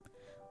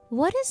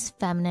What is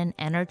feminine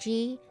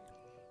energy?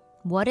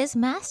 What is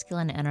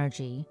masculine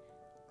energy?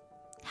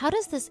 How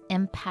does this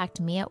impact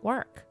me at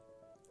work?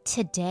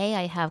 Today,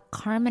 I have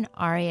Carmen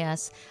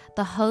Arias,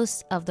 the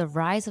host of the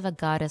Rise of a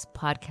Goddess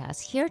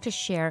podcast, here to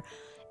share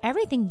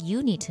everything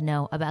you need to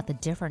know about the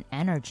different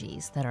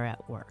energies that are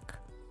at work.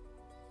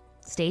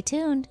 Stay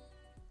tuned.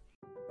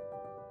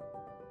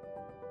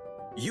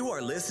 You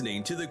are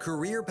listening to the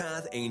Career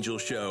Path Angel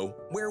Show,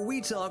 where we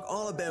talk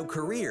all about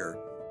career,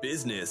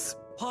 business,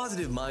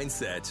 positive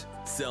mindset,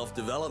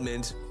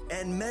 self-development,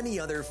 and many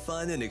other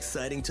fun and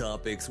exciting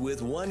topics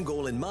with one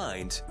goal in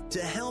mind: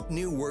 to help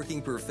new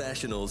working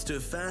professionals to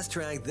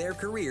fast-track their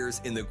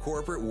careers in the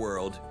corporate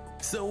world.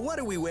 So what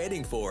are we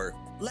waiting for?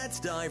 Let's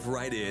dive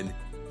right in.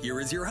 Here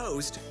is your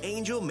host,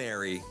 Angel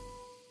Mary.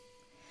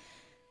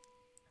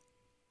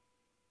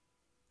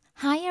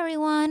 Hi,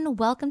 everyone.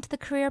 Welcome to the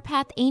Career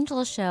Path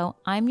Angel Show.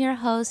 I'm your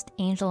host,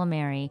 Angel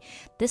Mary.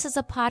 This is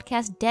a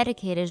podcast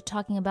dedicated to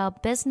talking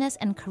about business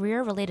and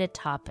career-related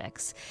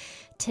topics.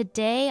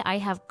 Today, I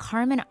have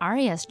Carmen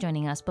Arias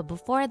joining us. But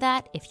before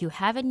that, if you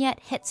haven't yet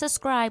hit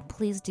subscribe,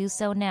 please do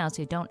so now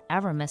so you don't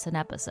ever miss an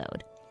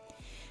episode.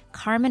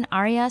 Carmen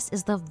Arias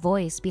is the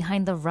voice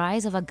behind the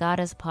Rise of a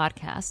Goddess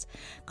podcast.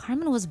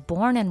 Carmen was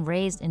born and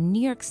raised in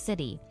New York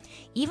City.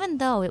 Even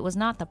though it was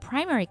not the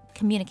primary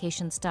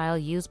communication style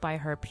used by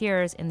her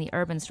peers in the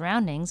urban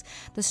surroundings,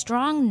 the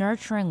strong,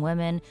 nurturing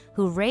women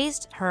who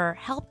raised her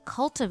helped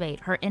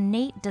cultivate her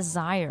innate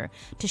desire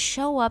to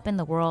show up in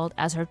the world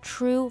as her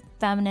true,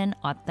 feminine,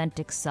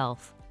 authentic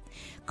self.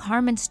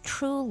 Carmen's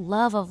true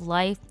love of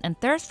life and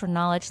thirst for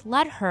knowledge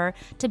led her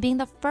to being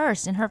the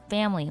first in her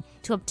family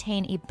to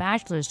obtain a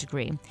bachelor's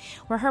degree,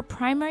 where her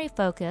primary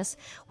focus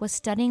was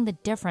studying the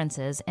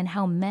differences in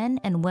how men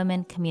and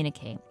women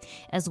communicate,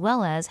 as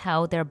well as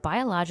how their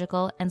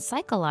biological and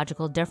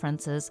psychological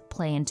differences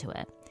play into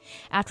it.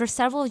 After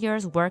several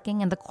years working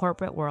in the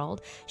corporate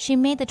world, she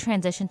made the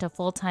transition to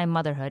full-time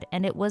motherhood,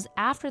 and it was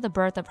after the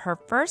birth of her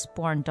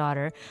firstborn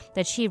daughter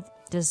that she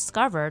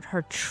discovered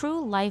her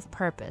true life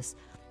purpose,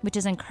 which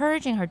is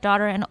encouraging her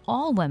daughter and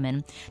all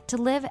women to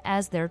live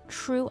as their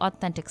true,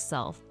 authentic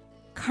self.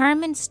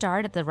 Carmen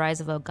started the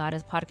Rise of a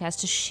Goddess podcast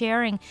to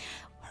sharing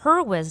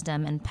her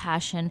wisdom and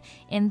passion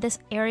in this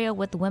area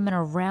with women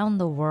around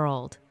the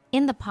world.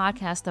 In the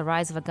podcast, The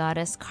Rise of a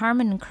Goddess,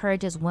 Carmen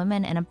encourages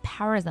women and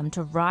empowers them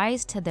to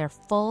rise to their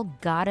full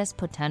goddess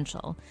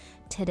potential.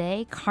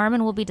 Today,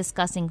 Carmen will be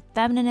discussing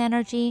feminine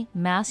energy,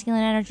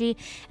 masculine energy,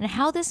 and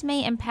how this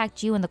may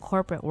impact you in the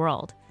corporate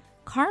world.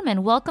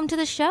 Carmen, welcome to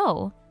the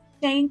show.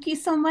 Thank you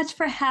so much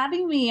for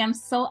having me. I'm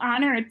so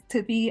honored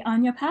to be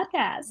on your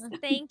podcast.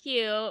 Thank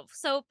you.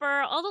 So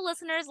for all the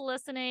listeners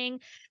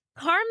listening,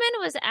 Carmen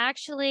was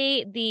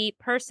actually the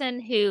person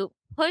who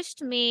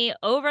pushed me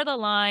over the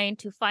line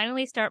to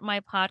finally start my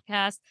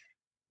podcast.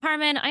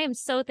 Carmen, I am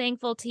so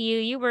thankful to you.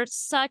 You were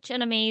such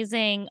an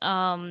amazing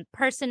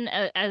person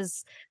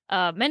as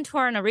a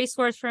mentor and a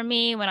resource for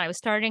me when I was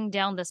starting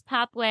down this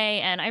pathway.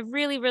 And I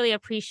really, really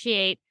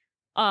appreciate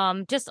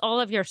just all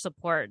of your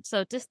support.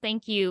 So just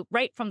thank you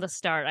right from the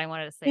start. I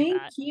wanted to say that.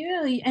 Thank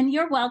you. And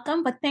you're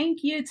welcome, but thank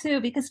you too,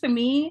 because for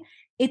me,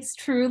 it's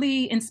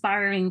truly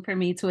inspiring for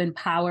me to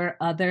empower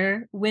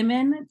other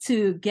women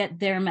to get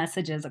their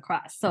messages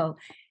across. So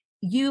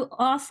you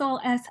are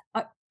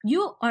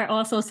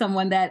also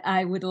someone that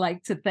I would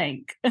like to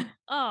thank.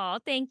 Oh,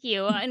 thank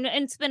you. And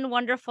it's been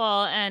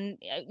wonderful. And,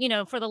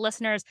 for the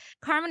listeners,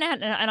 Carmen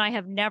and I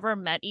have never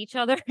met each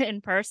other in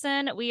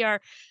person. We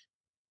are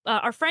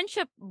our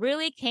friendship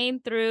really came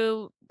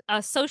through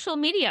social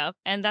media,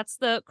 and that's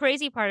the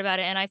crazy part about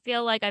it. And I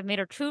feel like I've made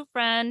a true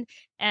friend,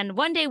 and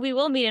one day we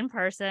will meet in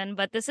person.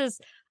 But this is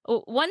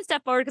one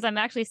step forward because I'm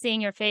actually seeing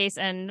your face.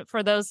 And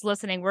for those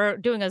listening, we're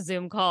doing a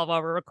Zoom call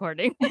while we're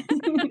recording.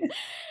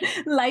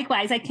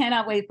 Likewise, I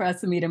cannot wait for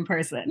us to meet in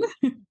person.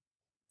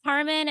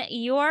 Carmen,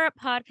 your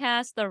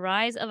podcast, The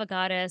Rise of a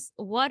Goddess,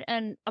 what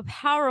a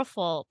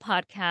powerful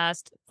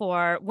podcast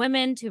for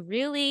women to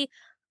really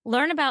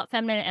learn about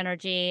feminine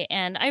energy.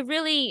 And I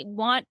really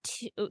want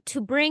to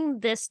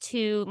bring this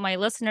to my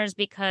listeners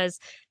because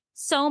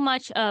so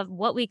much of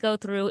what we go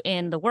through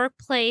in the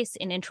workplace,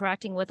 in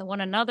interacting with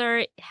one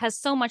another, has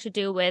so much to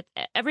do with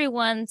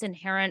everyone's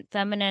inherent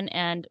feminine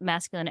and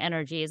masculine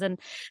energies. And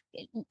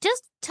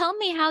just tell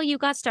me how you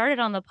got started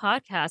on the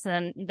podcast,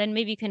 and then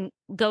maybe you can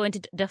go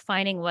into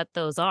defining what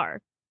those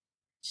are.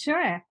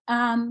 Sure.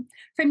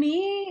 For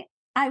me,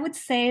 I would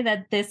say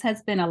that this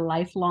has been a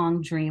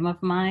lifelong dream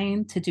of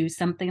mine to do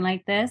something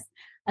like this.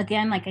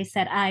 Again, like I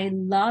said, I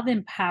love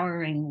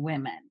empowering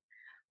women,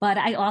 but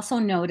I also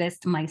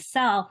noticed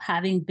myself,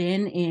 having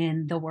been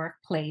in the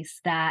workplace,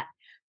 that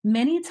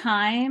many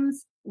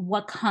times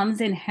what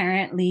comes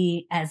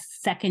inherently as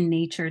second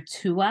nature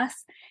to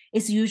us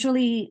is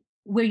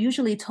we're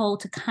usually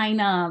told to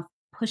kind of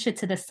push it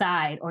to the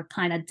side or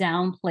kind of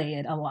downplay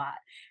it a lot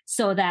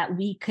so that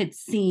we could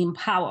seem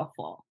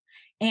powerful.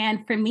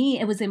 And for me,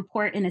 it was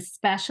important,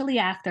 especially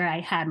after I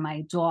had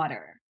my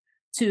daughter,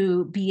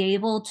 to be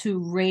able to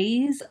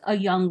raise a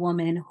young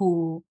woman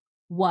who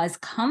was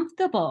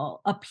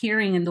comfortable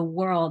appearing in the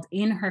world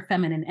in her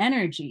feminine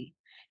energy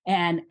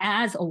and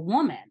as a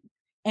woman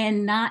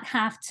and not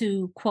have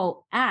to,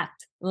 quote,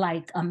 act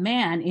like a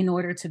man in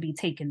order to be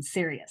taken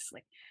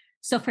seriously.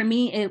 So for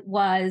me, it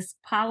was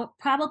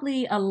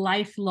probably a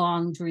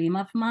lifelong dream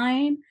of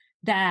mine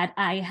that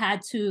I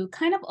had to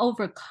kind of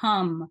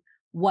overcome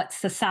what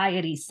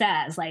society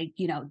says, like,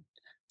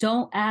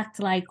 don't act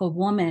like a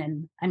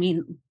woman. I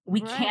mean,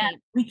 Right.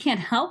 we can't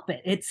help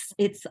it.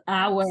 It's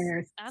our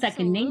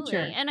second Absolutely.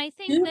 nature And I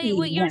think to that be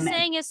what you're women.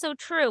 saying is so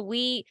true.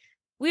 We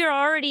are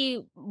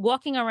already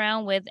walking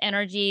around with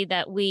energy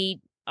that we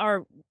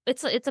are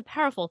it's a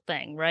powerful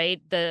thing,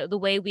 right? The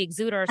way we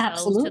exude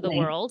ourselves to the Absolutely.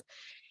 world.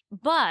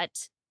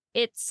 But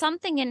it's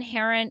something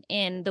inherent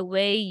in the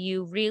way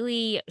you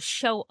really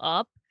show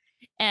up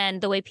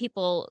and the way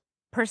people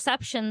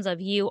perceptions of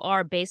you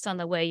are based on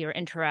the way you're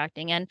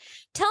interacting. And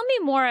tell me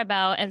more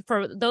about, and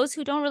for those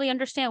who don't really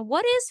understand,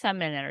 what is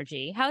feminine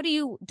energy? How do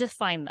you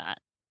define that?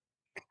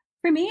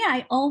 For me,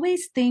 I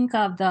always think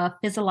of the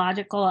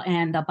physiological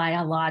and the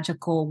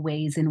biological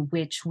ways in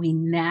which we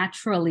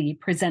naturally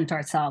present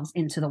ourselves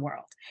into the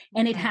world.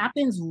 And it Right.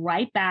 happens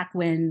right back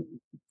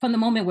from the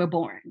moment we're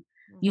born.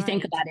 You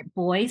think Right. about it,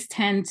 boys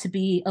tend to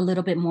be a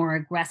little bit more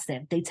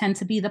aggressive. They tend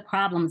to be the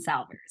problem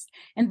solvers.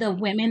 And the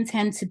Right. women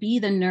tend to be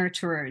the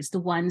nurturers, the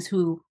ones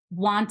who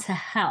want to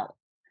help.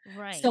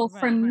 Right. So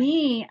for Right.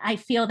 me, I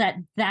feel that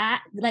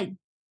like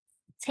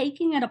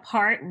taking it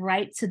apart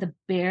right to the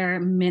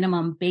bare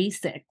minimum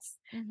basics,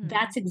 Mhm.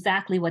 that's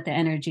exactly what the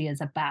energy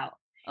is about.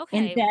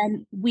 And Okay.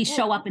 then we Well,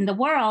 show up in the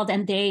world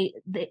and they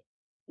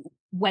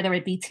whether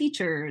it be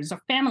teachers or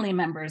family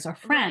members or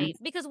right, friends,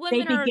 because they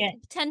women are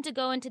begin, tend to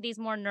go into these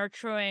more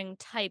nurturing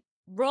type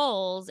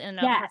roles in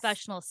a yes,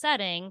 professional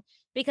setting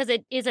because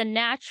it is a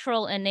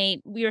natural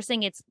innate. We were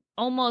saying it's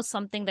almost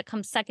something that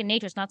comes second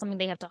nature. It's not something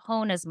they have to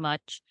hone as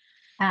much.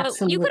 But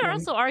you could absolutely.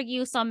 also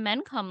argue some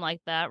men come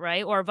like that,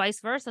 right? Or vice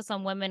versa.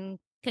 Some women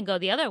can go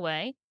the other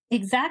way.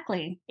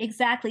 Exactly,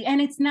 exactly.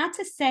 And it's not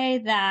to say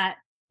that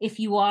if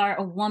you are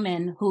a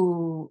woman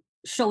who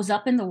shows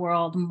up in the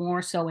world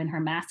more so in her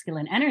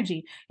masculine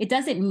energy, it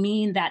doesn't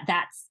mean that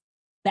that's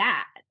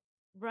bad.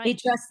 It Right.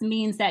 just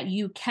means that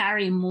you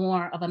carry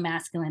more of a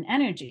masculine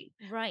energy.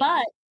 Right.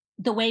 But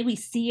the way we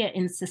see it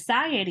in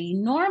society,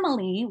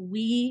 normally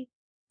we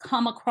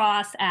come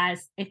across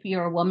as if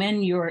you're a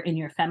woman, you're in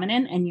your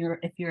feminine, and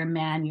if you're a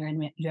man, you're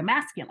in your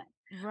masculine.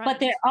 But Right.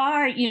 there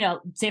are,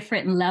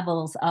 different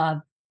levels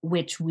of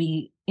which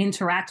we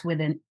interact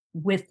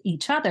with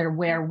each other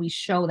where we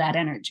show that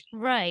energy.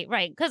 Right,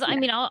 right. Because I Yeah.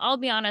 mean, I'll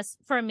be honest.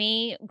 For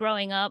me,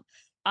 growing up,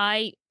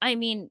 I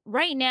mean,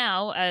 right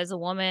now, as a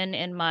woman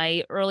in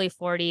my early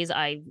 40s,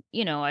 I've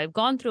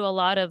gone through a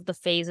lot of the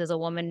phases a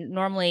woman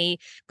normally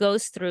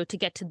goes through to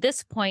get to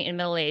this point in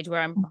middle age,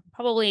 where I'm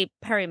probably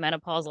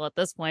perimenopausal at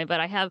this point. But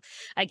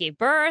I gave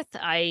birth.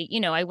 I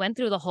went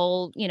through the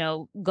whole,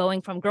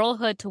 going from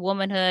girlhood to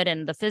womanhood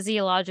and the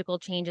physiological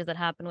changes that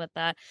happen with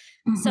that.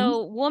 Hmm.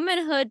 So,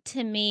 womanhood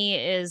to me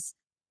is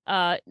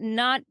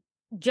not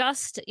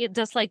just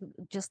like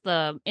just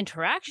the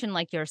interaction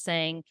like you're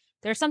saying,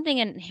 there's something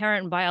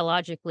inherent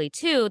biologically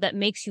too that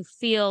makes you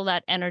feel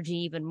that energy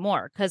even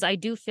more because I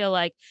do feel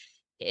like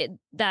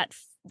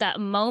that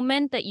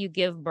moment that you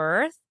give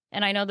birth,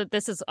 and I know that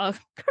this is a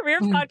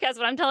career podcast,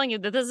 but I'm telling you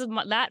that this is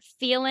that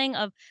feeling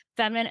of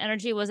feminine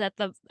energy was at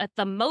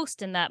the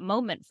most in that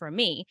moment for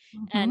me,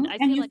 and Hmm. I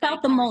And feel you like I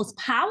felt the carry. most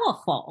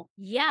powerful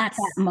at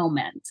that Yes,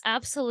 moment.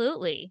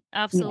 absolutely,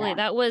 absolutely. Yeah.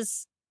 That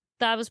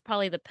was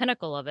probably the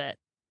pinnacle of it,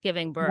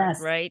 giving birth,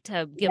 Yes. right?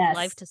 To give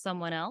life Yes. to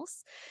someone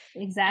else.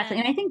 Exactly.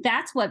 And And I think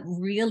that's what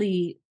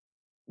really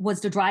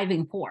was the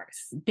driving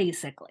force,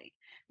 basically,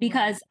 right.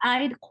 because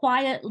I'd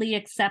quietly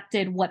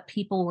accepted what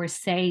people were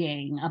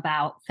saying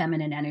about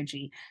feminine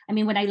energy. I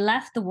mean, when I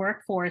left the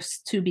workforce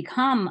to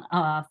become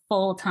a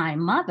full time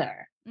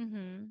mother,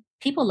 Mhm.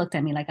 people looked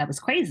at me like I was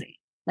crazy.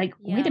 Like,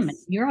 wait a minute,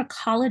 Yes. you're a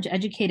college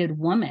educated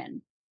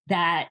woman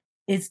that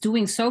is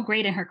doing so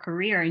great in her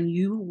career and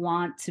you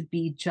want to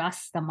be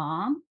just a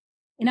mom?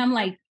 And I'm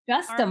But like,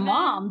 just a Carmen,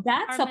 mom?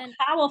 That's a Carmen,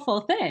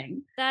 powerful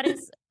thing. that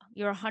is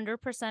you're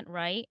 100%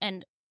 right.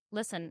 And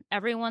listen,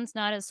 everyone's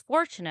not as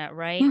fortunate,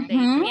 right? They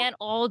Hmm. can't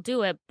all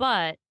do it,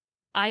 but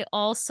I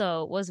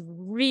also was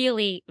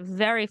really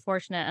very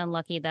fortunate and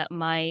lucky that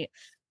my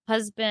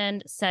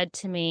husband said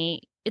to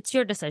me, "It's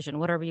your decision,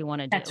 whatever you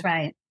want to That's do."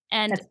 right.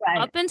 And That's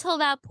right. up until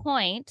that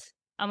point,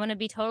 I'm going to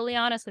be totally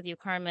honest with you,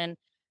 Carmen,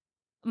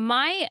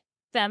 my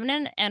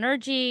feminine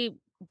energy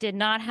did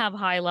not have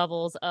high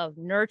levels of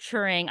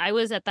nurturing. I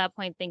was at that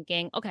point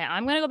thinking, okay,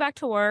 I'm going to go back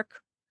to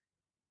work.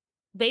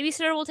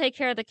 Babysitter will take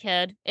care of the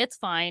kid. It's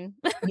fine.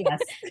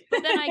 Yes.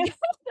 But then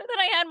then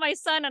I had my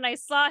son and I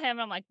saw him.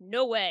 I'm like,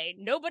 no way.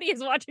 Nobody is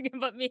watching him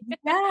but me.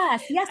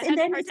 Yes, yes, I and had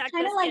to then it's protect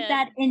kinda this like kid.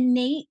 that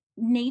innate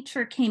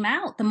nature came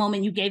out the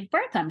moment you gave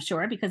birth, I'm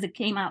sure, because it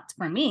came out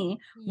for me,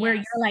 where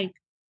you're Yes. like,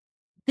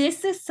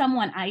 "This is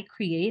someone I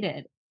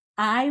created.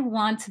 I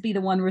want to be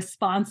the one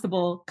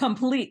responsible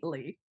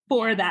completely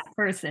for Yes. that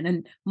person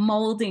and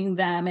molding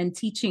them and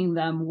teaching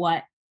them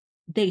what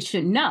they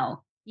should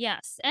know."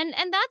 Yes. And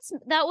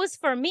that was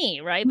for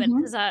me, right? But Hmm.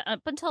 because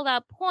up until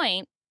that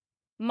point,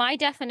 my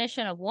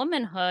definition of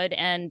womanhood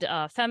and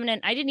feminine,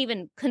 I didn't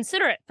even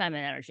consider it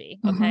feminine energy.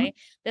 Hmm. Okay.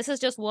 This is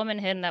just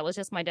womanhood. And that was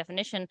just my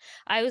definition.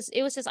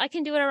 It was just, I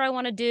can do whatever I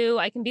want to do.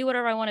 I can be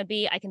whatever I want to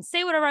be. I can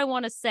say whatever I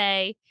want to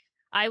say.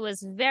 I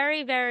was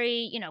very,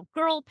 very,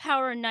 girl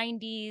power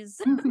 90s,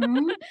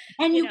 Hmm.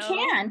 And you you know,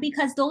 can,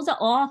 because those are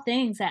all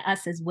things that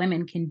us as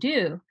women can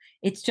do.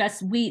 It's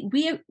just we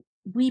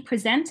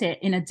present it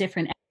in a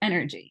different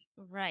energy.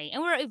 right.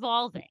 And we're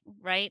evolving,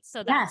 right?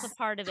 So that's a Yes,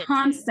 part of it too.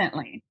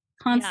 constantly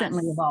Yes.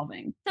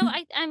 evolving. So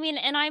I mean,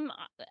 and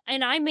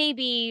I may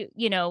be,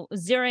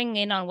 zeroing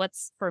in on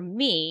what's for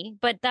me,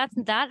 but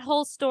that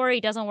whole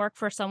story doesn't work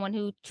for someone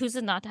who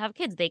chooses not to have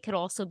kids. They could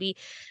also be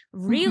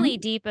really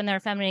Hmm. deep in their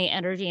feminine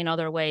energy in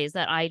other ways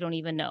that I don't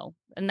even know.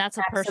 And that's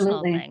a personal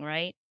Absolutely. thing,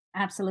 right?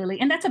 Absolutely.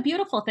 And that's a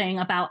beautiful thing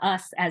about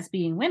us as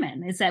being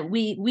women, is that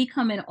we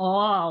come in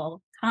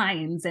all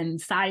kinds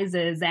and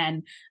sizes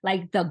and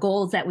like the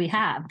goals that we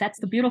have. That's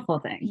the beautiful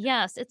thing.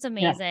 Yes, it's Yeah.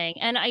 amazing.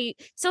 And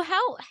so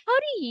how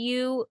do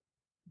you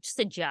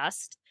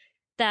suggest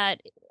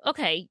that,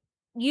 okay,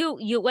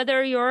 you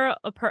whether you're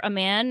a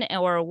man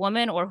or a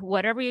woman or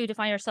whatever you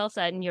define yourself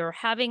as, and you're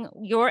having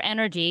your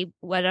energy,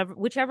 whatever,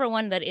 whichever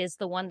one that is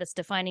the one that's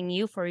defining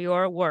you for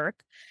your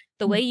work,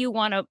 the way you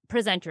want to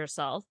present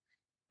yourself,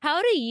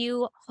 how do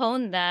you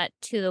hone that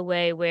to the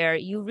way where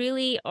you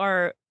really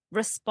are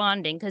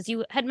responding? Because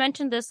you had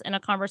mentioned this in a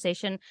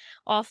conversation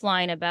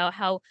offline about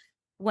how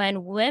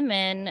when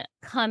women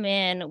come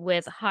in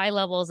with high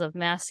levels of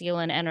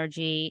masculine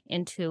energy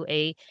into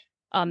a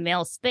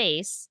male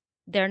space,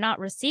 they're not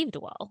received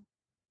well.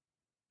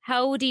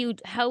 How would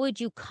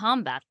you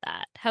combat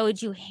that? How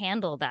would you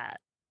handle that?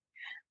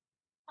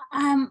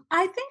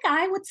 I think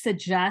I would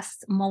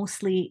suggest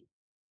mostly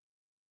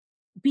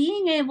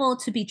being able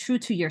to be true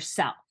to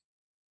yourself.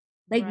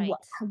 Like, Right.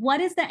 what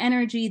is the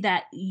energy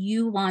that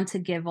you want to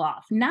give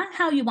off? Not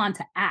how you want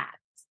to act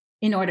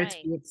in order to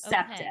Right. be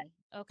accepted,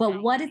 Okay. but Okay.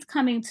 what is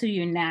coming to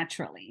you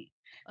naturally.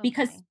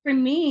 Because Okay. for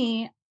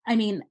me, I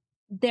mean,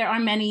 there are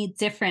many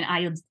different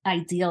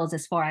ideals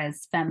as far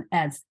as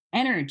as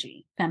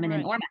energy,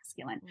 feminine Right. or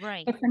masculine.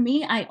 Right. But for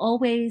me, I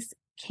always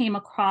came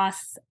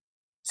across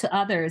to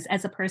others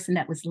as a person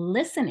that was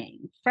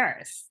listening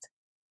first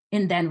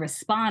and then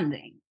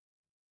responding.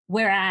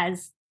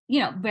 Whereas,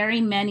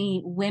 very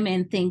many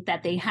women think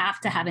that they have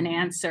to have an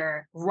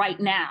answer right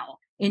now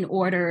in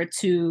order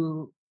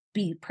to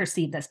be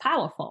perceived as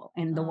powerful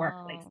in the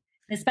workplace, Oh,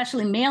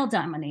 especially male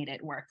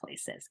dominated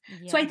workplaces.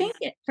 So I think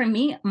yes. for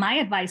me, my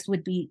advice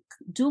would be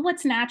do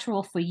what's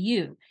natural for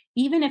you,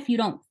 even if you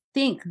don't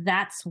think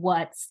that's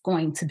what's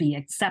going to be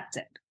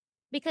accepted.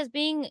 Because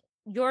being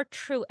your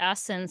true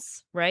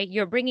essence, right?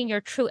 You're bringing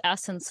your true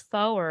essence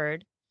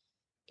forward.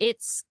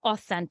 It's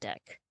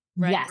authentic,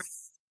 right?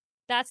 Yes.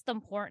 That's the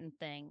important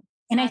thing. It's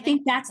And I having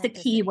think that's the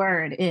key authenticity.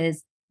 word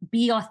is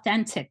be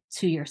authentic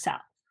to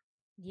yourself.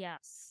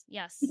 Yes.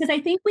 Yes. Because I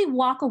think we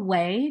walk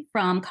away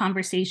from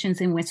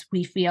conversations in which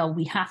we feel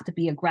we have to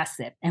be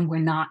aggressive, and we're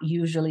not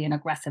usually an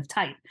aggressive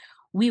type.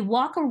 We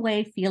walk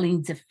away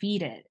feeling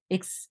defeated,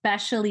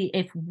 especially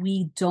if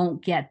we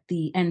don't get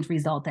the end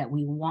result that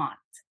we want.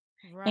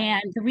 And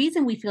Right. the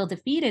reason we feel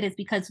defeated is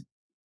because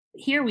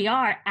here we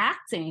are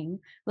acting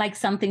like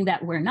something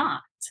that we're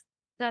not.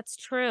 That's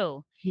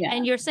true. Yeah.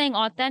 And you're saying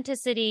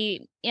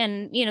authenticity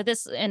in,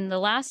 this in the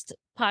last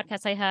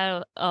podcast I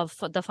had of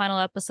the final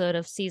episode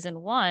of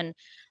season 1,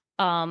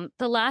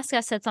 the last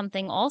guest said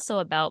something also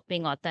about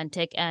being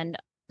authentic and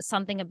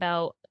something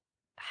about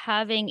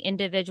having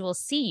individuals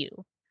see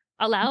you,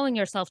 allowing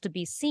yourself to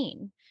be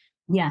seen.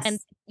 And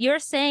Yes. you're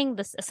saying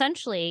this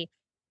essentially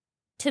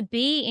to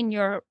be in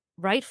your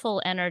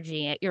rightful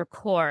energy at your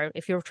core.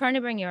 If you're trying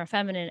to bring your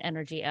feminine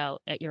energy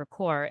out at your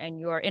core and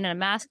you're in a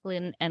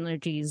masculine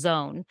energy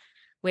zone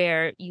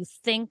where you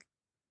think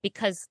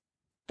because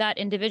that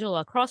individual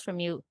across from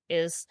you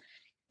is,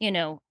 you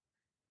know,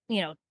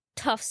 you know,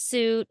 tough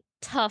suit,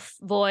 tough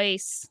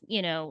voice,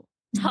 Mhm.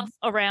 tough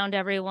around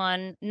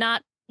everyone,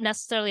 not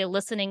necessarily a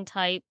listening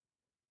type.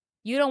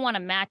 You don't want to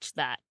match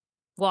that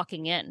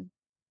walking in.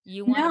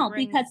 You want to No,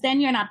 bring because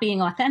then you're not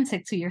being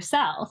authentic to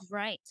yourself.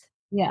 right.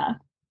 Yeah.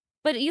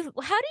 But how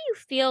do you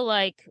feel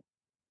like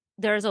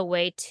there's a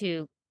way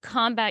to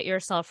combat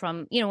yourself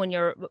from, when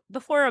you're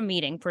before a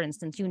meeting, for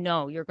instance,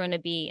 you're going to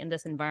be in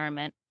this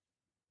environment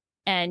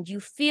and you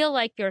feel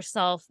like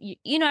yourself,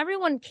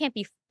 everyone can't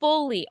be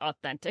fully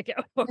authentic at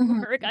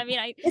Mhm. work. I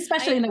mean,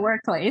 Especially I, in the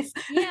workplace.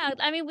 yeah,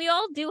 I mean, we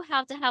all do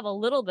have to have a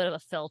little bit of a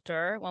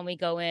filter when we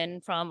go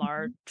in from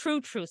our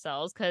Mhm. true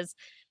selves, because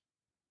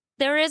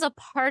there is a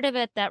part of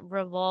it that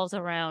revolves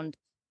around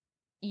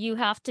you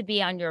have to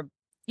be on your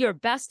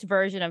best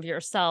version of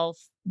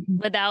yourself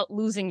Mhm. without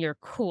losing your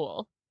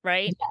cool,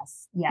 right?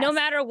 Yes. No Yes.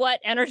 matter what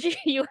energy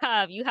you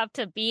have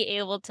to be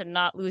able to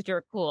not lose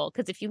your cool.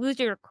 Because if you lose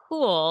your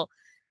cool,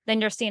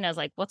 then you're seen as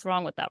like, what's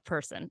wrong with that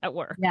person at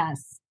work?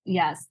 Yes,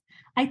 yes.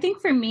 I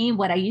think for me,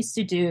 what I used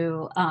to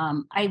do,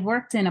 I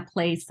worked in a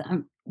place,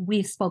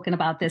 we've spoken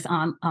about this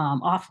on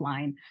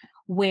offline,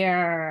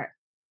 where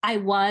I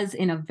was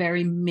in a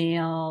very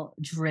male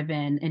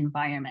driven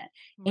environment.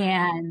 Right.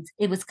 And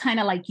it was kind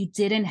of like you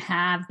didn't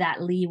have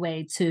that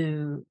leeway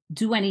to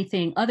do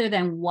anything other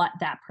than what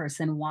that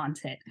person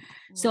wanted.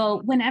 So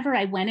Right. whenever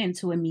I went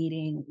into a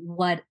meeting,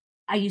 what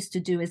I used to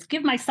do is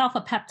give myself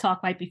a pep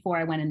talk right before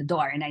I went in the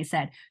door. And I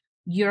said,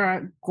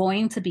 you're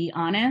going to be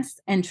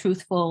honest and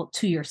truthful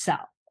to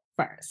yourself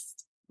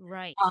first.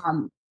 Right.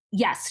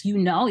 Yes, you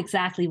know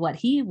exactly what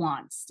he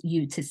wants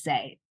you to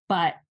say,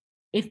 but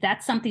if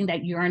that's something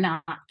that you're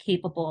not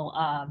capable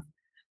of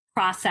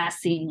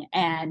processing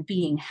and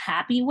being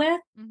happy with,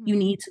 you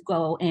need to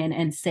go in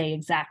and say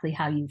exactly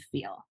how you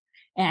feel.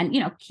 And,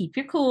 keep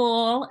your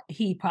cool.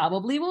 He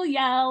probably will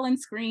yell and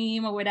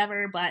scream or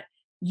whatever, but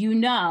you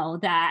know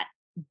that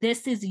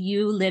this is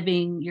you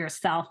living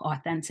yourself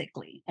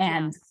authentically.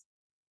 And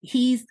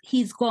Yes.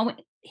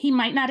 he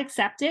might not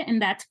accept it,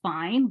 and that's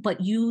fine,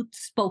 but you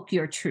spoke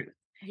your truth.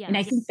 And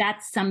I think Yes.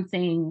 that's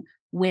something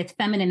with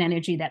feminine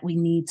energy that we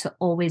need to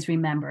always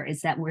remember,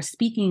 is that we're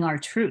speaking our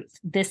truth.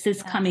 This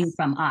is coming Yes.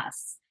 from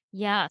us.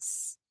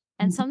 Yes.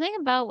 And Mhm. something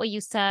about what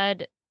you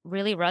said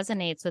really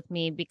resonates with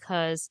me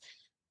because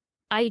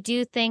I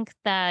do think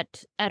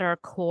that at our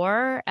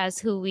core, as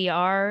who we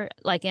are,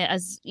 like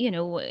as,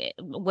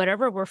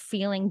 whatever we're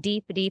feeling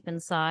deep, deep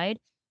inside,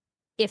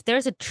 if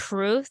there's a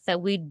truth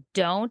that we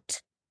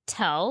don't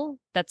tell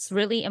that's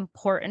really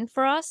important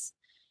for us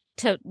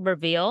to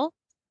reveal,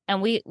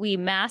 and we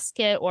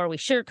mask it or we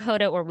sugarcoat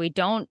it or we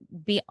don't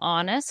be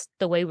honest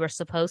the way we're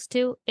supposed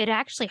to, it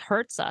actually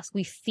hurts us.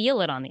 We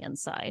feel it on the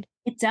inside.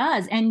 It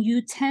does. And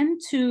you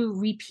tend to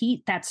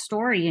repeat that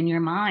story in your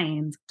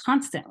mind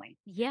constantly,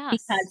 because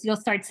Yes. you'll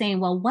start saying,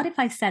 well, what if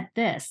I said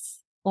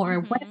this?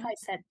 Or what if Hmm. I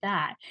said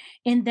that?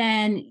 And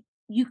then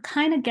you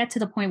kind of get to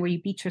the point where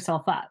you beat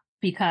yourself up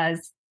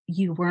because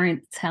you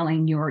weren't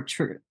telling your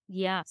truth.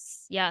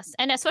 Yes, yes.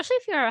 And especially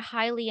if you're a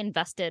highly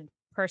invested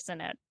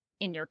person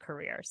in your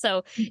career.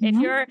 So if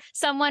Mhm. you're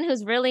someone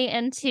who's really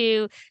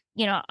into,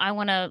 I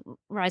want to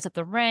rise up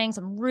the ranks,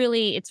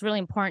 it's really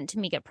important to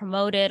me get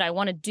promoted. I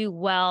want to do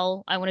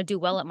well. I want to do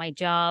well at my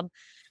job.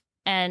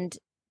 And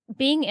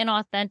being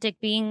inauthentic,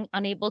 being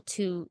unable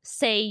to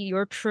say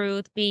your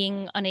truth,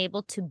 being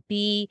unable to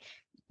be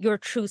your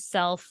true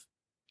self,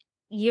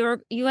 you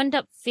end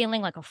up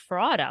feeling like a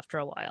fraud after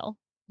a while.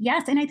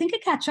 Yes, and I think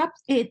it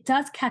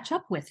does catch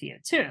up with you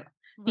too,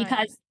 Right.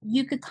 because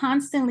you could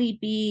constantly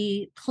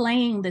be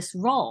playing this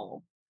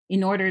role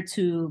in order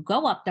to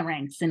go up the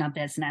ranks in a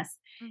business.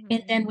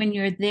 And Hmm. then when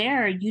you're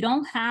there, you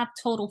don't have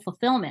total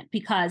fulfillment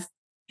because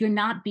you're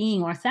not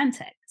being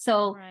authentic.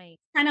 So Right.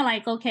 kind of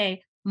like,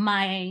 okay,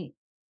 my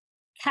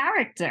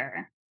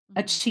character Mhm.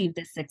 achieved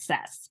this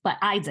success, but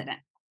I didn't.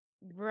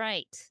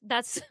 Right.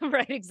 That's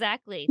right,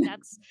 exactly.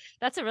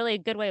 That's a really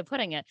good way of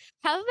putting it.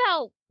 How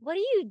about what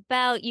do you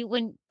about you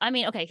when I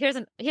mean, okay, here's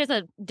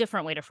a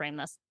different way to frame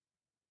this.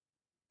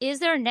 Is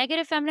there a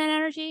negative feminine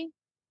energy?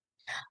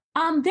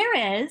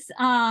 There is,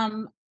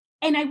 and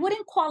I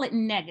wouldn't call it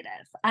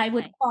negative. I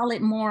would Okay. call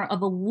it more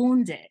of a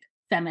wounded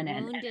feminine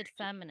Wounded energy.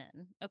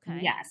 feminine.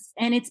 Okay. Yes.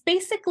 And it's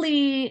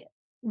basically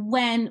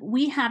when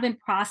we haven't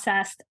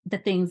processed the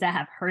things that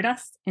have hurt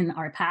us in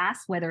our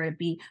past, whether it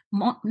be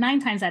 9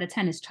 times out of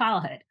 10 is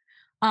childhood.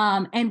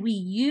 And we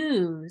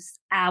use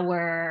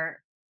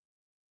our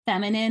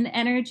feminine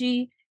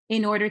energy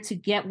in order to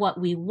get what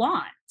we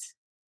want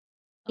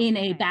in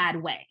a Okay.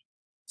 bad way.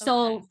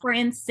 So, Okay. for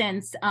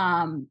instance,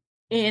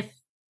 if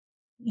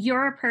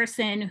you're a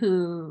person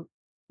who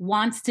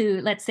wants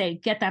to, let's say,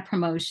 get that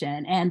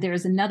promotion, and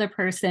there's another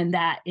person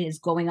that is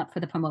going up for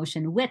the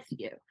promotion with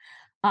you,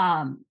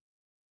 um,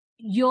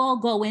 you'll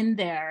go in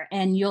there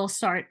and you'll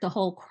start the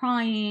whole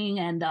crying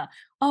and the,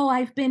 oh,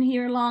 I've been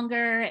here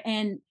longer.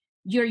 And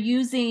you're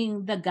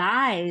using the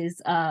guise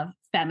of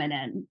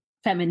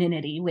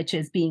femininity, which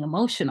is being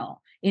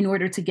emotional, in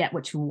order to get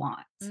what you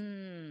want.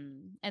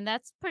 And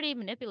that's pretty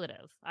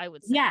manipulative, I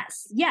would say.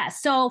 Yes,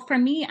 yes. So for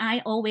me, I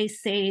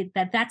always say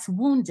that that's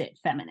wounded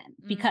feminine,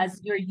 because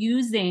Mm, you're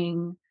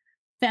using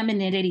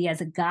femininity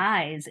as a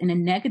guise in a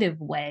negative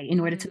way in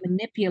order to mhm.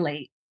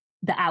 manipulate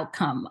the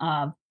outcome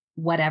of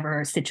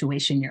whatever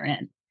situation you're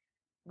in.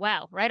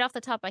 Wow. Right off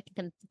the top, I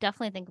can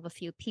definitely think of a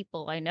few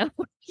people I know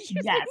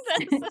using Yes,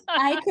 this.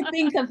 I could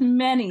think of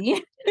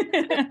many.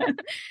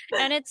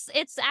 And it's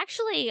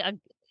actually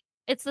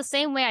it's the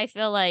same way I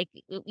feel like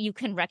you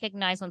can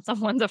recognize when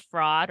someone's a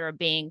fraud or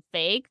being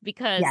fake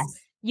because Yes.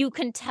 you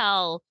can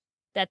tell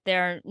that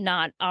they're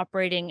not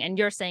operating and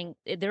you're saying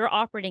they're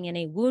operating in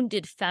a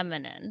wounded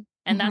feminine.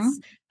 And that's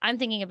Mhm. I'm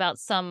thinking about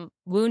some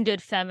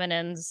wounded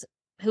feminines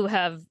who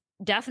have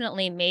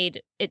definitely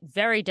made it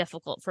very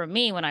difficult for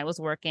me when I was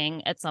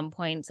working at some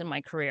points in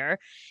my career.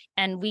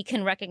 And we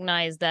can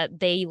recognize that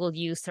they will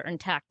use certain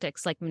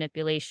tactics like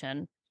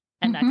manipulation,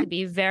 and that could Mhm.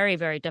 be very,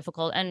 very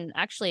difficult and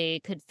actually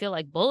could feel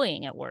like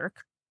bullying at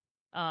work,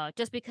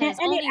 just And because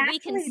it only we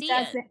can actually see it.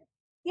 doesn't,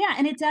 yeah,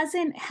 and it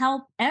doesn't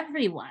help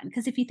everyone,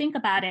 because if you think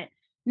about it,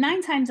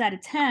 9 times out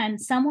of 10,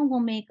 someone will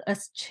make a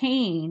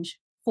change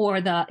for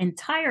the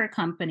entire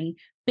company,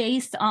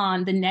 based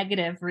on the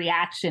negative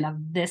reaction of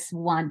this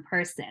one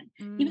person,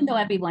 even though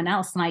everyone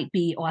else might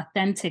be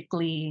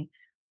authentically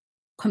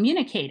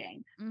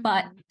communicating.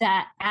 But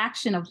that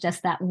action of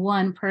just that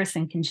one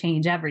person can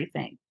change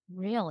everything.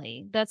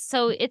 Really?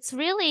 It's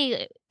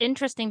really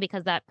interesting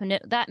because that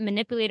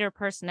manipulator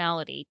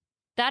personality,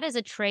 that is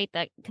a trait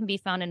that can be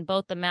found in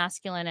both the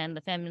masculine and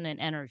the feminine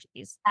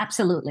energies.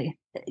 Absolutely.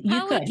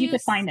 You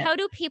could find it. How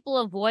do people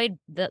avoid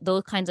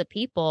those kinds of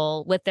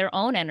people with their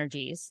own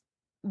energies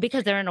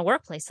because they're in a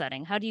workplace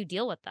setting? How do you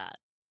deal with that?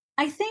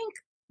 I think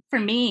for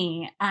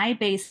me, I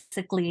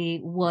basically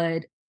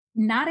would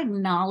not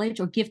acknowledge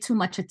or give too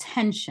much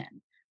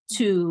attention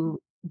to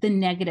the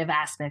negative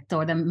aspect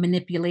or the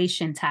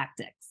manipulation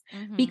tactics.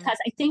 Because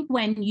I think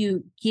when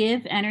you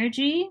give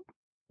energy,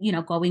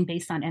 going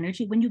based on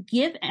energy, when you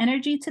give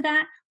energy to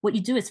that, what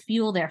you do is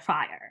fuel their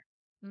fire.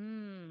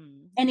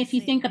 And if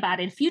you think about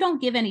it, if you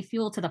don't give any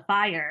fuel to the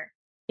fire,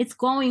 it's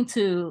going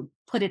to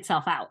put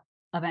itself out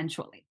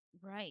eventually.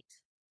 Right.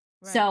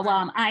 So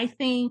I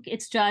think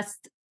it's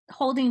just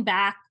holding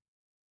back,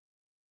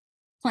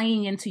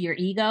 playing into your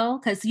ego,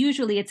 because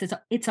usually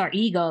it's our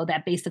ego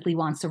that basically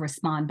wants to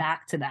respond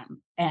back to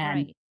them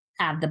and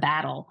have the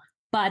battle.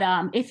 But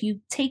if you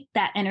take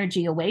that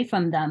energy away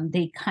from them,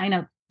 they kind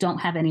of don't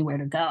have anywhere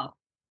to go.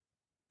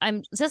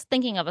 I'm just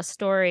thinking of a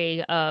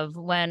story of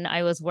when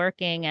I was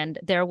working and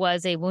there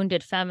was a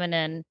wounded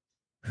feminine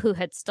who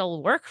had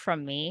stole work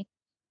from me.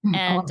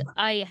 And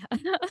I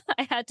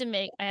had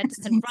to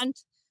confront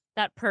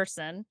that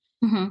person.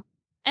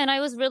 And I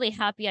was really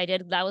happy I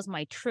did. That was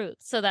my truth.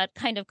 So that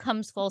kind of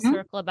comes full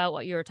circle about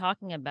what you were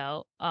talking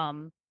about.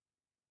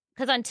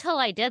 Because until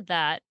I did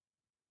that,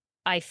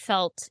 I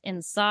felt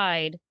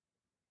inside,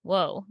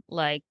 whoa,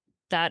 like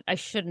that I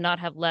should not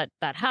have let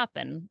that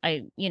happen.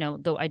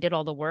 Though I did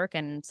all the work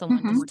and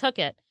someone just took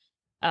it.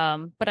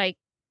 But I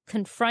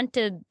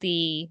confronted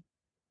the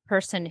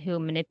person who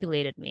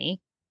manipulated me.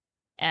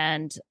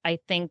 And I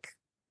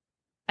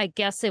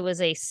guess it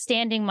was a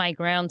standing my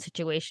ground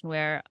situation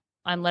where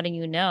I'm letting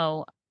you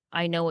know,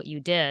 I know what you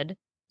did.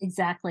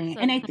 Exactly.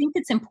 And I think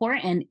it's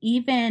important,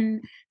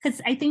 even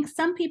because I think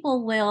some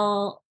people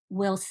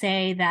will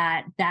say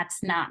that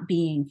that's not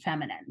being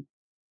feminine,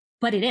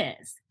 but it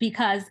is,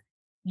 because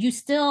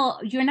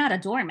you're not a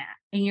doormat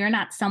and you're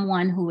not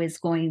someone who is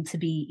going to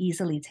be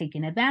easily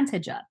taken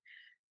advantage of.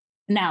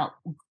 Now,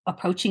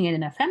 approaching it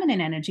in a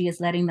feminine energy is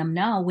letting them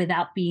know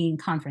without being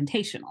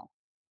confrontational.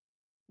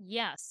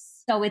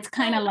 Yes. So it's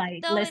kind of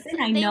listen,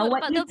 I know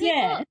what you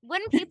did.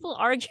 When people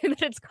argue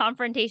that it's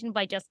confrontation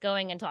by just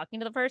going and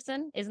talking to the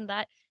person, isn't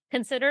that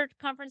considered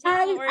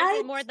confrontational, or is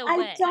it more the way?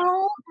 I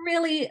don't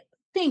really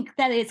think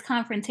that it's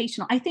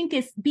confrontational. I think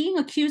it's being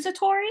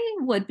accusatory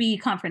would be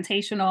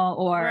confrontational,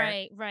 or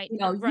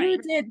you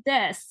did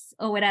this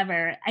or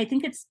whatever. I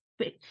think it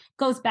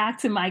goes back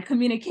to my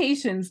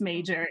communications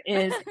major,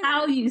 is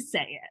how you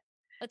say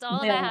it. It's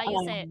all about how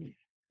you say it.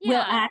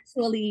 Will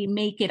actually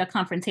make it a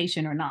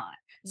confrontation or not.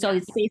 So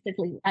it's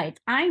basically like,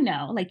 I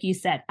know, like you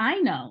said, I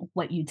know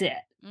what you did.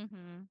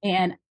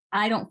 And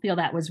I don't feel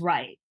that was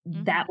right.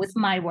 That was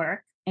my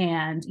work.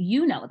 And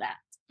you know that.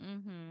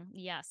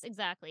 Yes,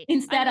 exactly.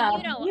 Instead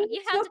of,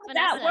 you have to finesse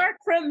that work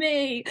from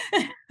me.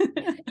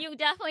 You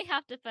definitely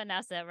have to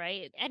finesse it,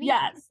 right?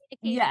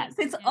 Yes.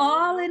 It's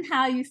all in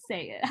how you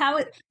say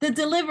it. The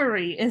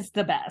delivery is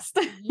the best.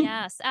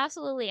 Yes,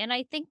 absolutely. And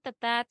I think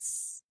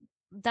that's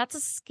a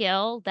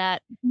skill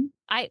that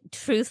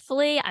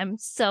I'm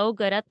so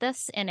good at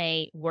this in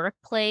a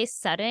workplace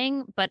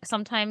setting, but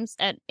sometimes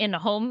in a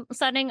home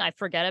setting, I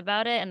forget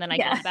about it. And then I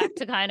go back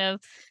to kind of,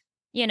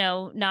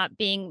 not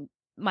being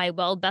my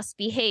best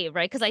behaved,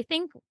 right? Because I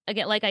think,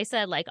 again, like I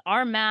said, like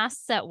our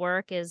masks at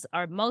work is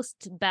our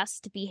most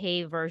best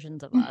behaved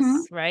versions of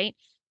us, right?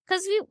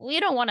 Because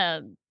we don't want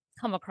to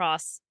come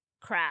across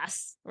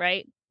crass,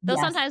 right? Though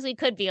sometimes we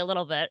could be a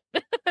little bit.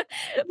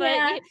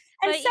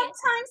 Sometimes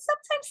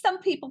some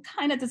people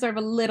kind of deserve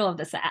a little of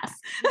the sass.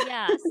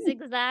 Yes,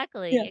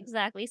 exactly.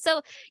 Exactly.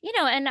 So,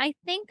 and I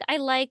think I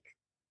like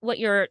what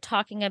you're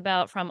talking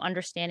about, from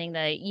understanding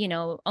that,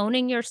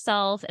 owning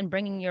yourself and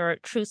bringing your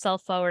true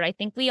self forward. I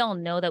think we all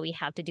know that we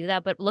have to do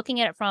that, but looking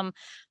at it from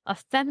a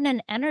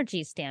feminine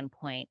energy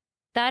standpoint,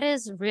 that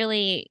is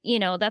really,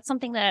 that's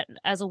something that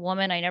as a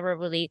woman, I never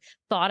really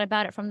thought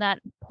about it from that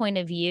point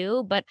of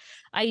view. But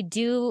I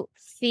do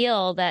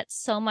feel that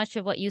so much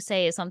of what you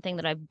say is something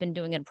that I've been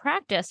doing in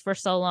practice for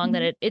so long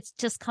that it's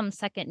just come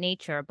second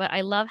nature. But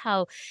I love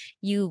how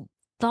you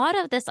thought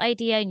of this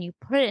idea and you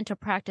put it into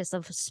practice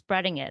of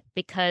spreading it,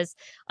 because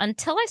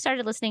until I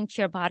started listening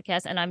to your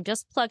podcast, and I'm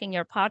just plugging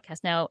your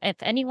podcast now, if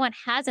anyone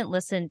hasn't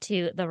listened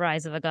to The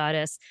Rise of a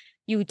Goddess,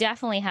 you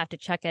definitely have to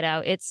check it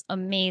out. It's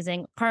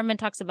amazing. Carmen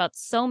talks about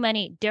so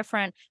many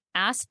different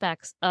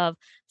aspects of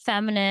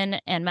feminine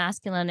and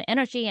masculine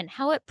energy and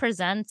how it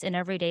presents in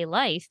everyday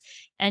life.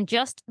 And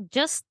just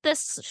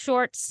this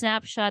short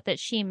snapshot that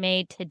she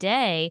made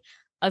today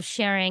of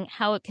sharing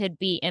how it could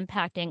be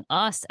impacting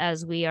us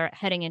as we are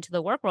heading into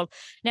the work world.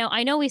 Now,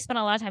 I know we spent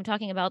a lot of time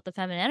talking about the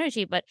feminine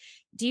energy, but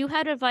do you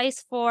have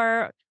advice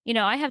for,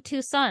 I have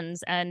two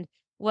sons, and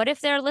What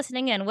if they're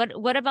listening in?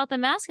 What about the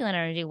masculine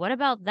energy? What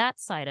about that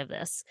side of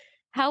this?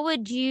 How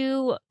would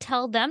you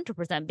tell them to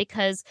present?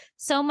 Because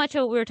so much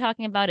of what we're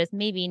talking about is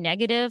maybe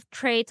negative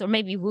traits or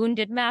maybe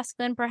wounded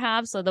masculine,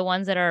 perhaps, or the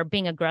ones that are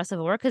being aggressive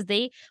at work.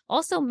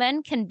 Because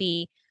men can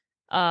be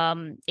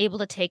able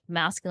to take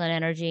masculine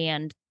energy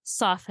and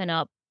soften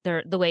up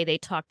the way they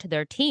talk to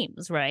their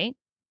teams, right?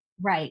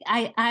 Right.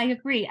 I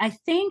agree. I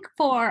think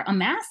for a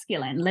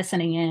masculine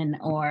listening in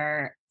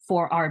or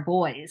for our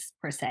boys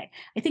per se,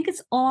 I think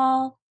it's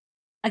all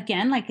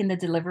again like in the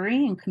delivery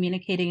and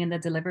communicating in the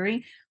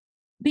delivery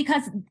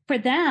because for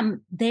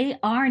them, they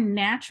are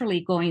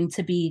naturally going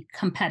to be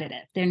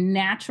competitive. They're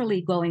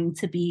naturally going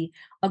to be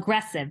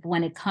aggressive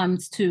when it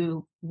comes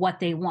to what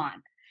they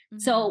want.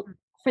 So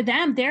for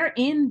them, they're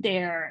in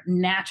their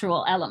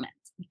natural element.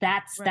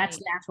 That's Right.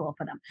 natural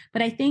for them.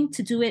 But I think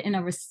to do it in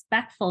a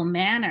respectful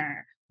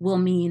manner will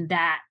mean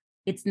that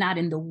it's not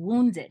in the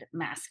wounded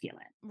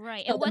masculine.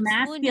 Right. So And the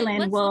masculine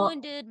what's will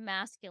wounded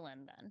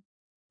masculine then?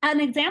 an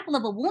example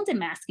of a wounded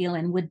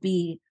masculine would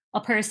be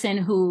a person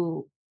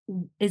who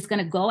is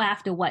going to go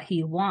after what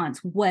he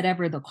wants,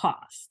 whatever the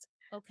cost,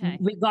 Okay.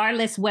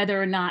 regardless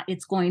whether or not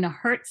it's going to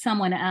hurt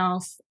someone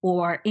else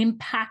or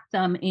impact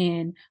them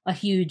in a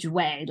huge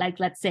way. Like,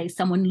 let's say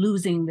someone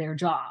losing their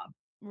job.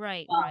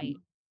 Right, right,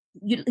 Um,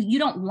 you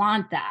don't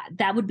want that.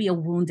 That would be a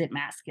wounded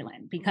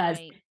masculine because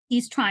right,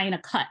 he's trying to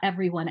cut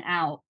everyone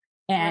out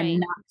and right,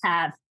 not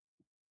have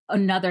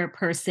another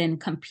person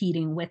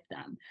competing with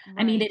them.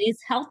 I mean, right, it is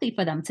healthy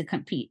for them to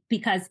compete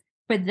because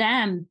for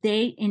them,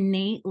 they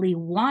innately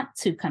want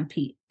to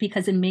compete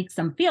because it makes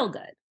them feel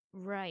good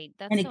right.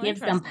 and That's it so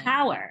gives them interesting.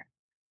 power.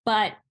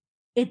 But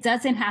it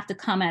doesn't have to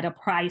come at a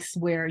price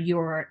where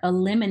you're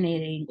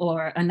eliminating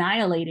or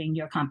annihilating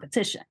your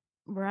competition.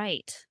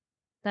 Right.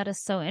 That is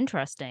so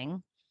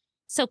interesting.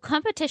 So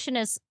competition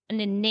is an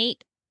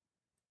innate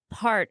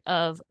part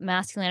of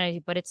masculine energy,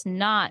 but it's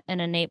not an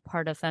innate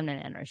part of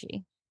feminine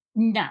energy.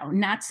 No,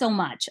 not so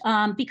much.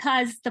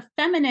 Because the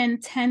feminine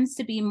tends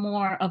to be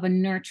more of a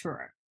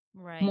nurturer,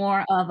 Right.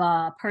 more of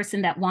a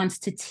person that wants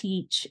to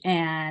teach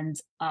and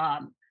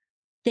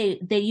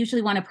they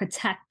usually want to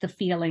protect the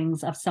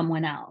feelings of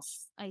someone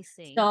else. I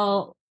see.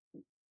 So,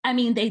 I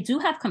mean, they do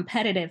have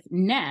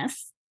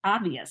competitiveness,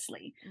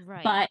 obviously,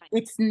 Right. but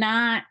it's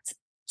not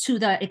to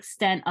the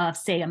extent of,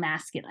 say, a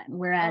masculine.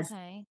 Whereas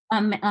Okay.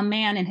 a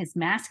man in his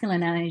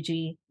masculine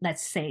energy,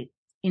 let's say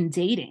in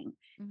dating,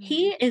 Hmm.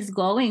 he is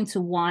going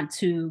to want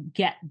to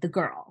get the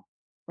girl,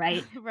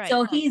 right? Right.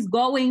 So he's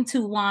going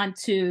to want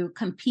to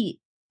compete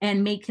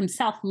and make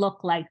himself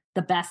look like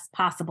the best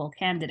possible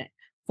candidate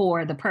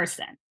for the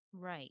person.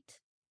 Right.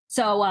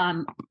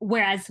 So,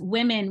 whereas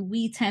women,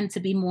 we tend to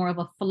be more of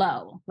a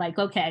flow. Like,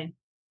 okay,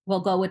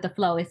 we'll go with the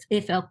flow.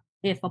 If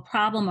a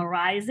problem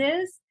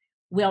arises,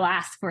 we'll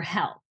ask for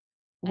help.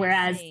 I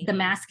Whereas see. the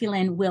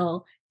masculine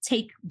will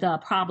take the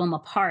problem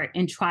apart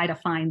and try to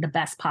find the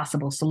best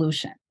possible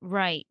solution.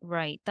 Right.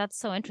 Right. That's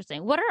so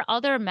interesting. What are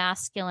other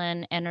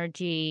masculine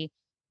energy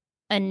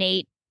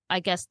innate, I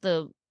guess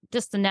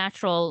just the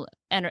natural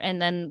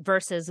and then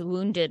versus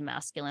wounded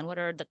masculine? What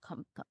are the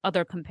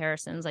other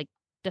comparisons like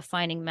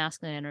defining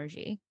masculine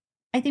energy?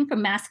 I think for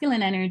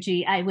masculine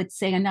energy, I would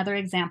say another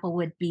example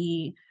would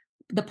be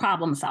the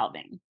problem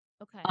solving.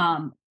 Okay.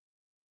 Um,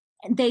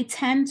 they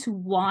tend to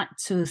want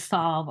to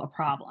solve a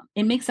problem.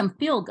 It makes them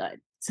feel good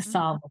to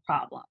solve a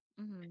problem.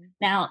 Hmm.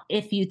 Now,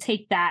 if you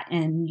take that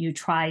and you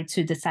try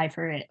to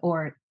decipher it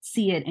or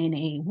see it in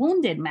a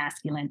wounded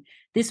masculine,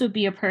 this would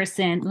be a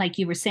person, like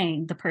you were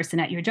saying, the person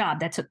at your job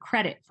that took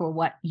credit for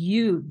what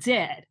you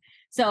did.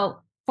 So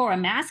for a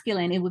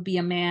masculine, it would be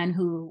a man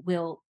who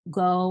will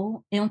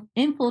go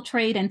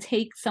infiltrate and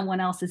take someone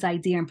else's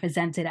idea and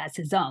present it as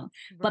his own.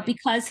 But Right.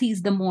 because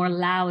he's the more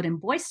loud and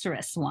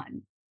boisterous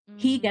one,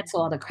 he Mm, gets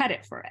all the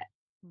credit for it.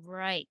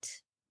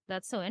 right.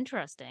 That's so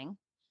interesting.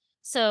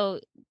 So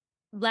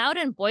loud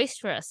and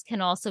boisterous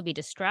can also be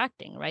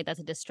distracting, right? That's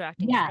a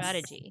distracting Yes.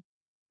 strategy.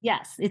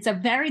 Yes, it's a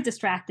very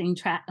distracting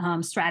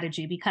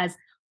strategy because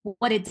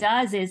what it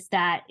does is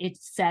that it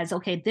says,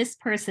 okay, this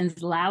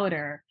person's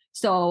louder,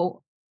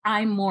 so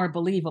I'm more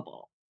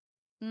believable.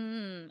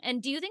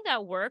 And do you think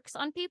that works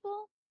on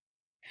people?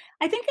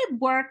 I think it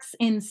works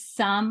in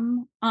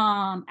some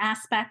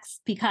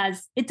aspects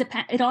because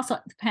it also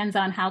depends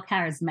on how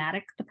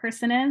charismatic the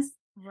person is.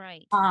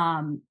 Right.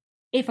 Um,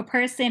 if a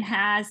person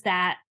has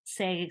that,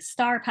 say,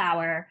 star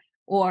power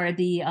or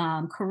the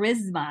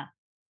charisma,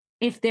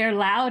 if they're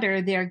louder,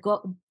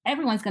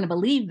 everyone's going to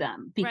believe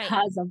them Right.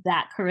 because of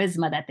that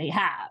charisma that they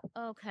have.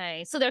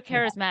 Okay. So they're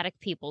Yeah. charismatic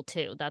people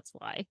too. That's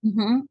why.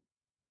 Mhm.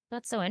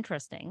 That's so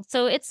interesting.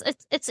 So it's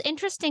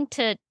interesting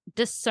to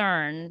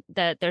discern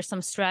that there's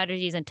some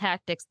strategies and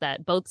tactics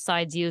that both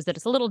sides use that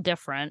it's a little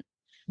different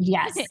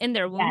Yes. and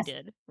they're Yes.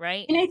 wounded,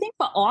 right? And I think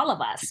for all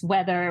of us,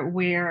 whether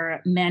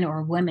we're men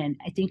or women,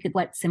 I think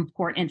what's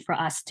important for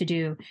us to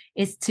do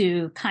is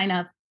to kind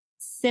of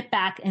sit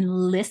back and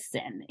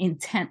listen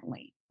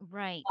intently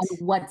Right. on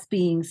what's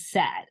being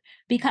said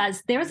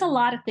because there's a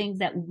lot of things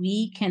that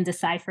we can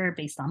decipher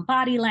based on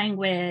body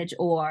language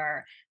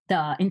or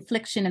the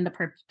inflection in the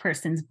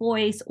person's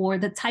voice or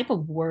the type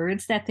of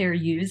words that they're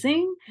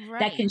using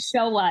that can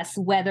show us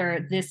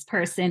whether this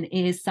person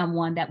is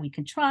someone that we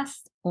can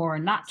trust or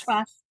not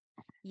trust.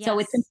 So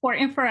it's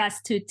important for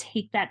us to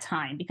take that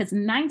time, because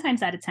 9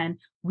 times out of 10,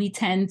 we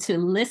tend to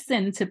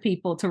listen to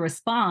people to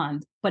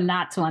respond, but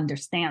not to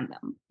understand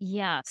them.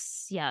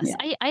 Yes. Yeah.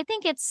 I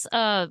think it's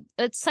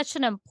such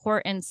an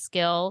important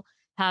skill,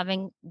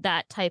 having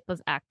that type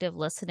of active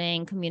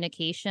listening,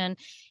 communication.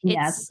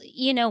 Yes. It's,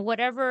 you know,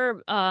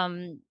 whatever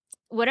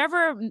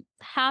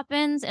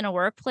happens in a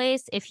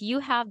workplace, if you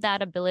have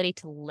that ability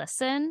to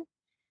listen,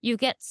 you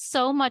get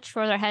so much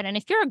further ahead. And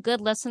if you're a good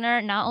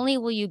listener, not only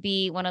will you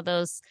be one of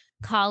those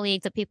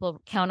colleagues that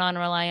people count on,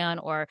 rely on,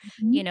 or,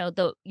 you know,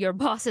 your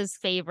boss's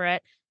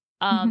favorite,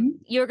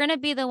 you're going to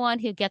be the one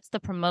who gets the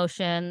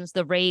promotions,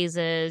 the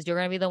raises. You're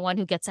going to be the one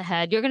who gets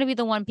ahead. You're going to be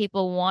the one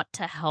people want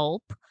to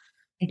help.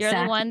 You're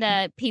the one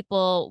that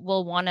people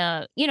will want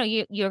to, you know,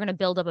 you're going to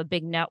build up a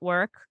big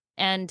network,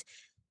 and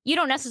you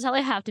don't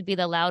necessarily have to be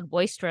the loud,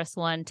 boisterous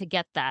one to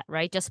get that,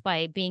 right? Just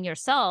by being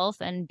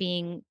yourself and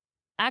being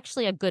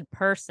actually a good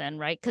person,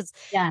 right? Because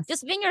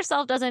just being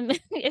yourself doesn't,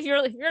 if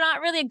you're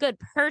not really a good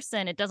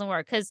person, it doesn't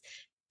work. Because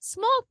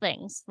small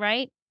things,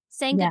 right?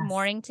 Saying good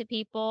morning to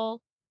people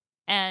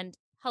and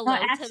hello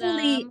to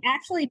them.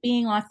 Actually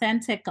being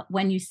authentic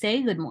when you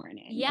say good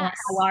morning or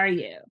how are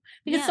you?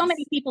 Because so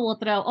many people will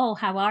throw, oh,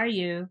 how are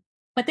you?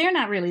 But they're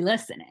not really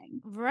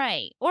listening.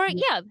 Right. Or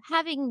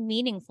having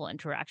meaningful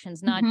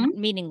interactions, not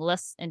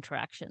meaningless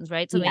interactions,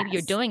 right? So maybe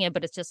you're doing it,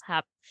 but it's just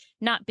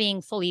not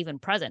being fully even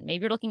present.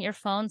 Maybe you're looking at your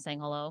phone saying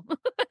hello.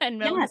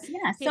 And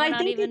So I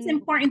think it's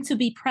important to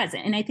be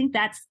present. And I think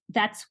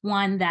that's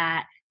one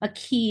that a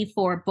key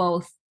for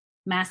both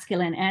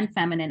masculine and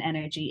feminine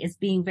energy is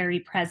being very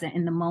present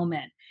in the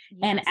moment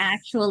and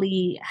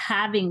actually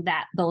having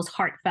those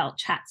heartfelt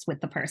chats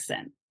with the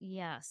person.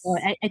 Yes. So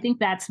I think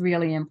that's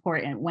really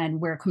important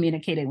when we're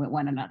communicating with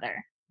one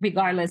another,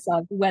 regardless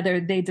of whether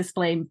they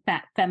display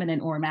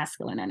feminine or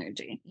masculine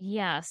energy.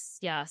 Yes.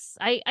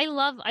 I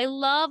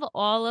love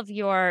all of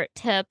your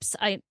tips.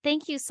 I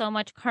thank you so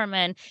much,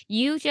 Carmen.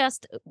 You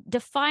just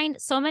defined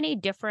so many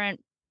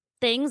different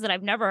things that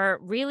I've never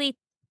really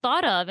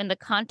thought of in the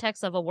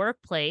context of a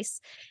workplace.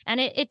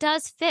 And it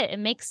does fit. It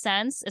makes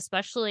sense,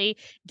 especially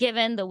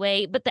given the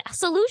way, but the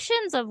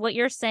solutions of what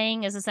you're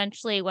saying is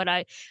essentially what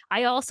I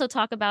also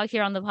talk about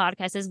here on the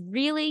podcast, is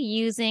really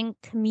using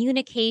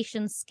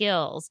communication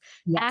skills,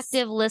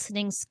 active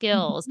listening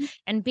skills,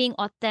 and being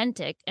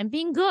authentic and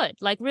being good,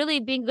 like really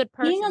being a good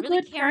person, being a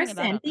really good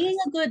person, being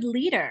a good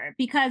leader,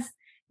 because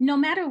no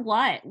matter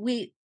what,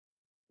 we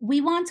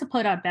want to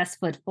put our best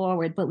foot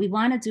forward, but we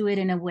want to do it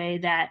in a way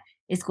that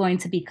is going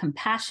to be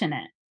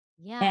compassionate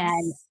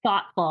and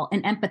thoughtful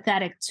and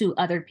empathetic to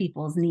other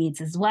people's needs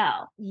as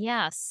well.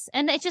 Yes.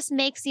 And it just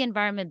makes the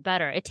environment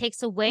better. It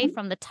takes away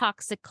from the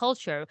toxic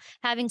culture,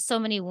 having so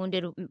many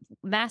wounded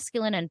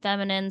masculine and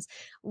feminines.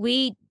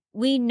 We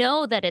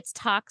know that it's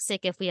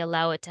toxic if we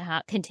allow it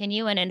to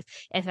continue. And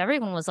if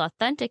everyone was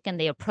authentic and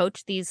they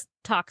approach these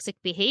toxic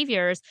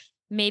behaviors,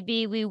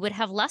 maybe we would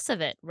have less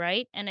of it,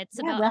 right? And it's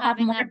about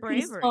having that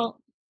bravery.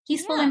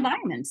 Peaceful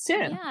environments too.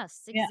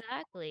 Yes,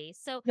 exactly.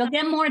 So you'll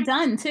get more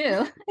done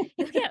too.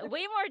 You'll get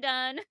way more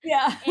done.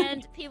 Yeah.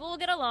 And people will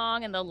get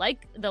along and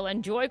they'll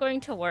enjoy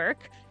going to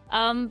work.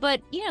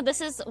 But you know,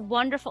 this is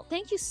wonderful.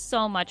 Thank you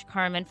so much,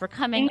 Carmen, for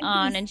coming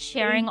on and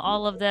sharing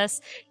all of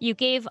this. You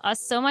gave us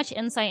so much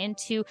insight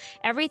into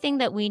everything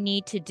that we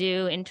need to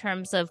do in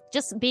terms of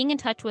just being in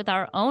touch with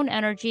our own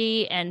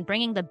energy and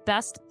bringing the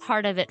best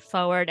part of it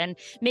forward and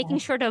making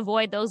sure to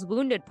avoid those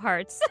wounded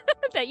parts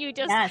that you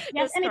just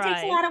described. And it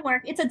takes a lot of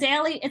work. It's a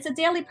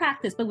daily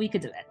practice, but we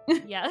could do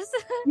it. Yes.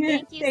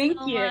 Thank you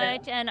so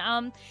much.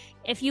 And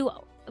if you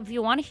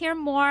want to hear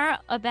more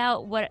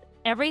about what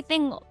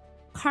everything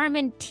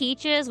Carmen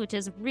teaches, which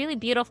is really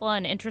beautiful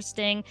and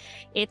interesting,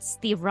 it's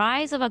the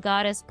Rise of a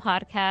Goddess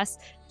podcast.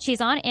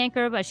 She's on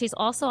Anchor, but she's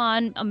also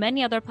on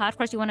many other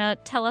platforms. You want to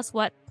tell us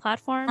what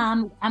platform?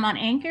 I'm on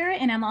Anchor,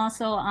 and I'm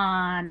also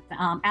on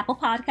Apple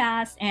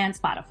Podcasts and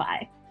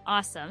Spotify.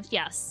 Awesome.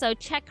 Yes. So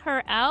check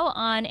her out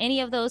on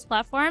any of those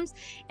platforms.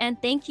 And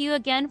thank you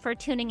again for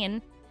tuning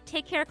in.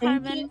 Take care,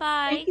 Carmen.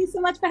 Bye. Thank you so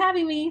much for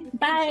having me.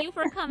 Bye. Thank you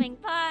for coming.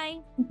 Bye.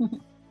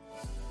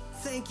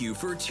 Thank you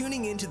for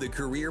tuning into the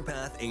Career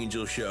Path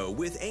Angel Show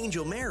with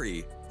Angel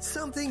Mary.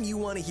 Something you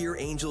want to hear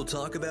Angel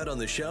talk about on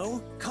the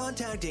show?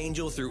 Contact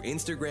Angel through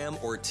Instagram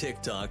or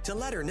TikTok to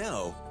let her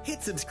know.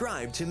 Hit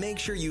subscribe to make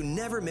sure you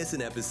never miss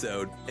an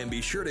episode, and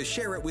be sure to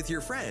share it with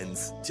your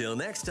friends. Till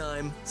next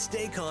time,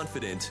 stay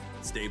confident,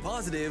 stay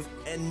positive,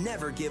 and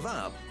never give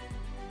up.